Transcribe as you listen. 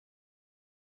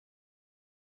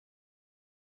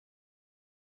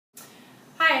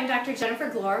Hi, I'm Dr. Jennifer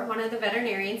Glore, one of the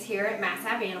veterinarians here at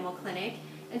MassAb Animal Clinic,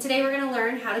 and today we're going to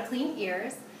learn how to clean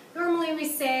ears. Normally we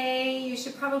say you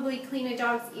should probably clean a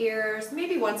dog's ears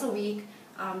maybe once a week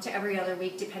to every other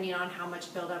week depending on how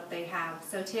much buildup they have.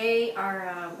 So today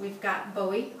we've got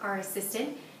Bowie, our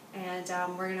assistant, and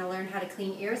we're going to learn how to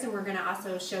clean ears, and we're going to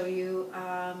also show you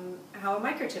how a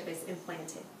microchip is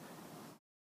implanted.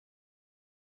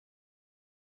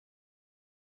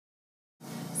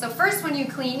 So first, when you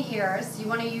clean ears, you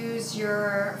want to use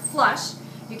your flush.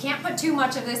 You can't put too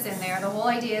much of this in there. The whole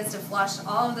idea is to flush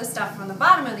all of the stuff from the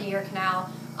bottom of the ear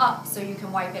canal up so you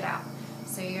can wipe it out.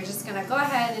 So you're just going to go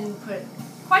ahead and put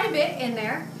quite a bit in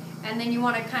there, and then you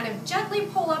want to kind of gently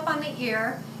pull up on the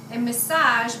ear and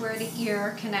massage where the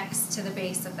ear connects to the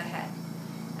base of the head.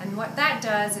 And what that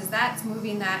does is that's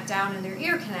moving that down in their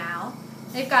ear canal.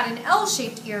 They've got an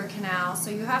L-shaped ear canal, so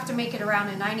you have to make it around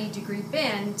a 90-degree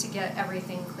bend to get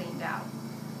everything cleaned out.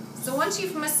 So once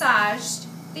you've massaged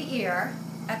the ear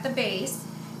at the base,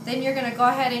 then you're going to go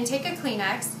ahead and take a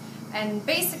Kleenex and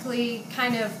basically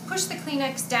kind of push the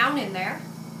Kleenex down in there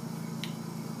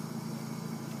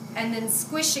and then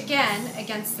squish again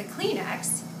against the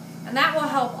Kleenex, and that will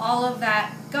help all of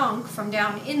that gunk from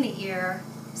down in the ear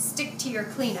stick to your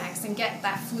Kleenex and get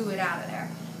that fluid out of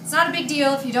there. It's not a big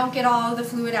deal if you don't get all of the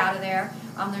fluid out of there.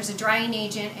 There's a drying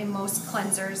agent in most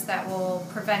cleansers that will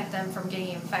prevent them from getting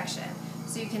infection.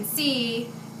 So you can see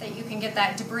that you can get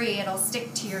that debris, it'll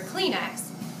stick to your Kleenex.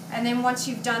 And then once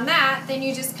you've done that, then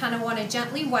you just kind of want to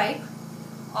gently wipe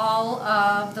all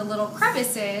of the little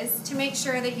crevices to make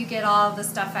sure that you get all of the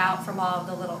stuff out from all of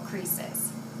the little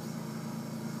creases.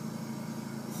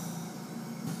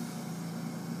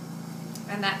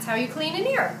 And that's how you clean an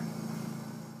ear.